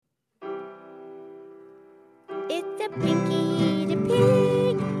It's a Pinky the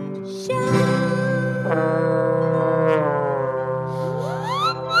Pig show.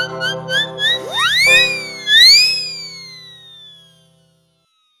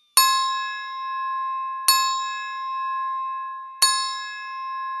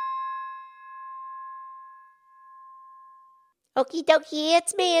 Okie dokie,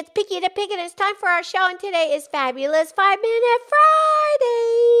 it's me, it's Pinky the Pig, and it's time for our show, and today is Fabulous 5-Minute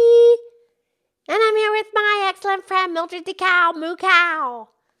Friday. And I'm here with my excellent friend, Mildred the Cow, Moo Cow.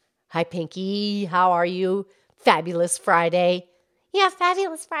 Hi, Pinky. How are you? Fabulous Friday. Yeah,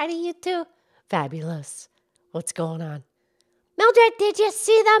 Fabulous Friday, you too. Fabulous. What's going on? Mildred, did you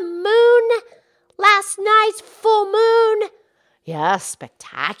see the moon? Last night's full moon? Yeah,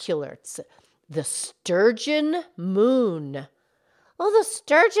 spectacular. It's the sturgeon moon. Oh, the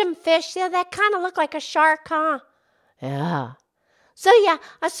sturgeon fish, yeah, that kind of look like a shark, huh? Yeah. So, yeah,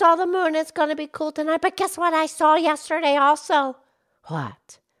 I saw the moon. It's going to be cool tonight. But guess what I saw yesterday also?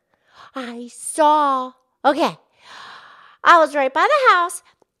 What? I was right by the house,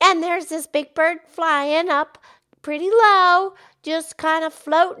 and there's this big bird flying up pretty low, just kind of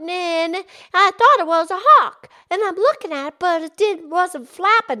floating in. I thought it was a hawk, and I'm looking at it, but it wasn't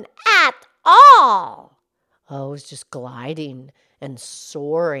flapping at all. Oh, it was just gliding and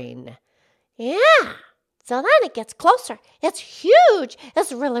soaring. Yeah. So then it gets closer. It's huge.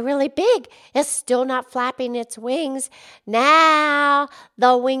 It's really, really big. It's still not flapping its wings. Now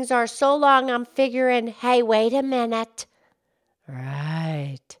the wings are so long, I'm figuring, hey, wait a minute.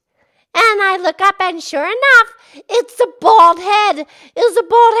 Right. And I look up, and sure enough, it's a bald head. It's a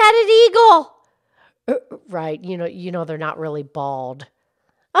bald-headed eagle. Right. You know they're not really bald.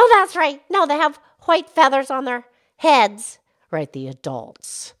 Oh, that's right. No, they have white feathers on their heads. Right, the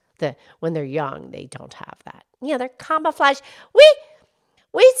adults. When they're young, they don't have that. Yeah, they're camouflage. We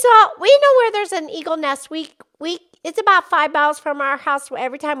know where there's an eagle nest. It's about 5 miles from our house.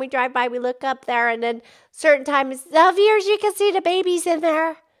 Every time we drive by, we look up there, and then certain times of years you can see the babies in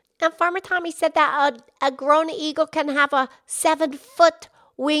there. And Farmer Tommy said that a grown eagle can have a 7-foot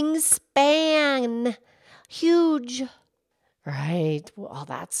wingspan. Huge. Right. Well,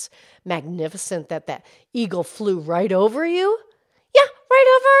 that's magnificent that eagle flew right over you. Yeah, right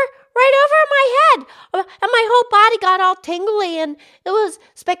over my head. And my whole body got all tingly, and it was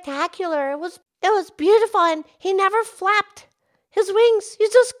spectacular. It was beautiful, and he never flapped his wings. He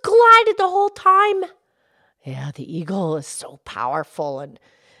just glided the whole time. Yeah, the eagle is so powerful, and,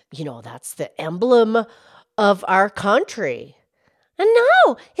 that's the emblem of our country. And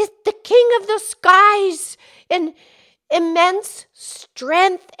no, it's the king of the skies, and immense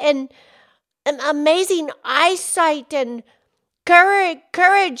strength, and amazing eyesight, and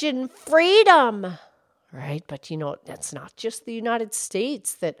courage and freedom. Right, but that's not just the United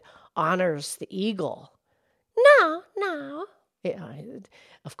States that honors the eagle. No. Yeah,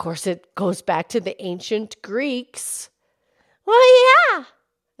 of course, it goes back to the ancient Greeks. Well, yeah.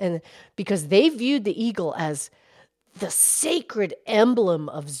 And because they viewed the eagle as the sacred emblem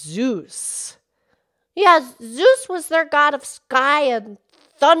of Zeus. Yeah, Zeus was their god of sky and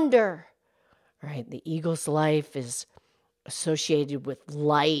thunder. Right, the eagle's life is associated with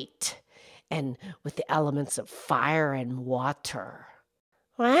light and with the elements of fire and water.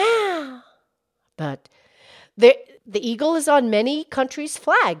 Wow. But the eagle is on many countries'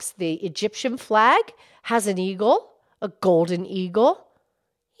 flags. The Egyptian flag has an eagle, a golden eagle.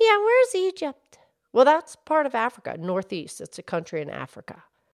 Yeah, where's Egypt? Well, that's part of Africa, northeast. It's a country in Africa,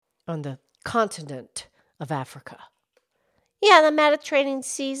 on the continent of Africa. Yeah, the Mediterranean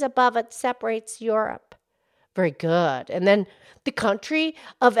Seas above it separates Europe. Very good. And then the country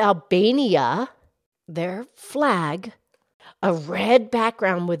of Albania, their flag, a red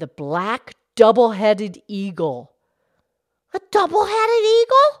background with a black double-headed eagle. A double-headed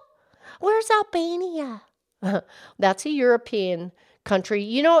eagle? Where's Albania? That's a European country.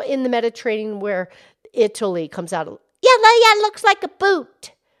 In the Mediterranean where Italy comes out. Yeah, it looks like a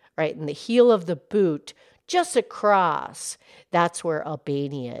boot. Right, and the heel of the boot, just across, that's where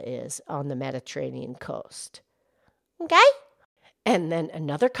Albania is on the Mediterranean coast. Okay. And then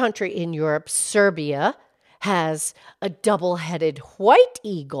another country in Europe, Serbia, has a double-headed white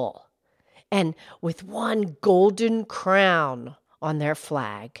eagle and with one golden crown on their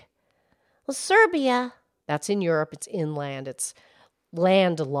flag. Well, Serbia, that's in Europe. It's inland. It's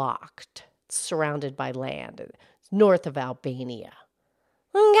landlocked. It's surrounded by land. It's north of Albania.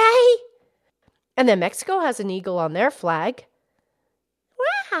 Okay. And then Mexico has an eagle on their flag.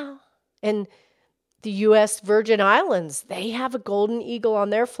 Wow. And the U.S. Virgin Islands, they have a golden eagle on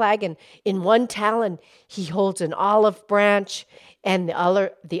their flag. And in one talon, he holds an olive branch. And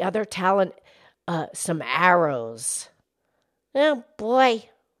the other talon some arrows. Oh, boy.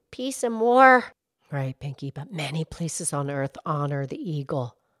 Peace and war. Right, Pinky, but many places on Earth honor the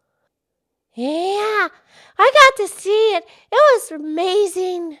eagle. Yeah, I got to see it. It was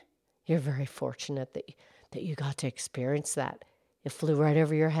amazing. You're very fortunate that you got to experience that. It flew right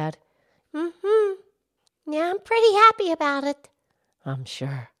over your head. Mm-hmm. Yeah, I'm pretty happy about it. I'm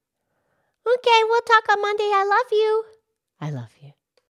sure. Okay, we'll talk on Monday. I love you. I love you.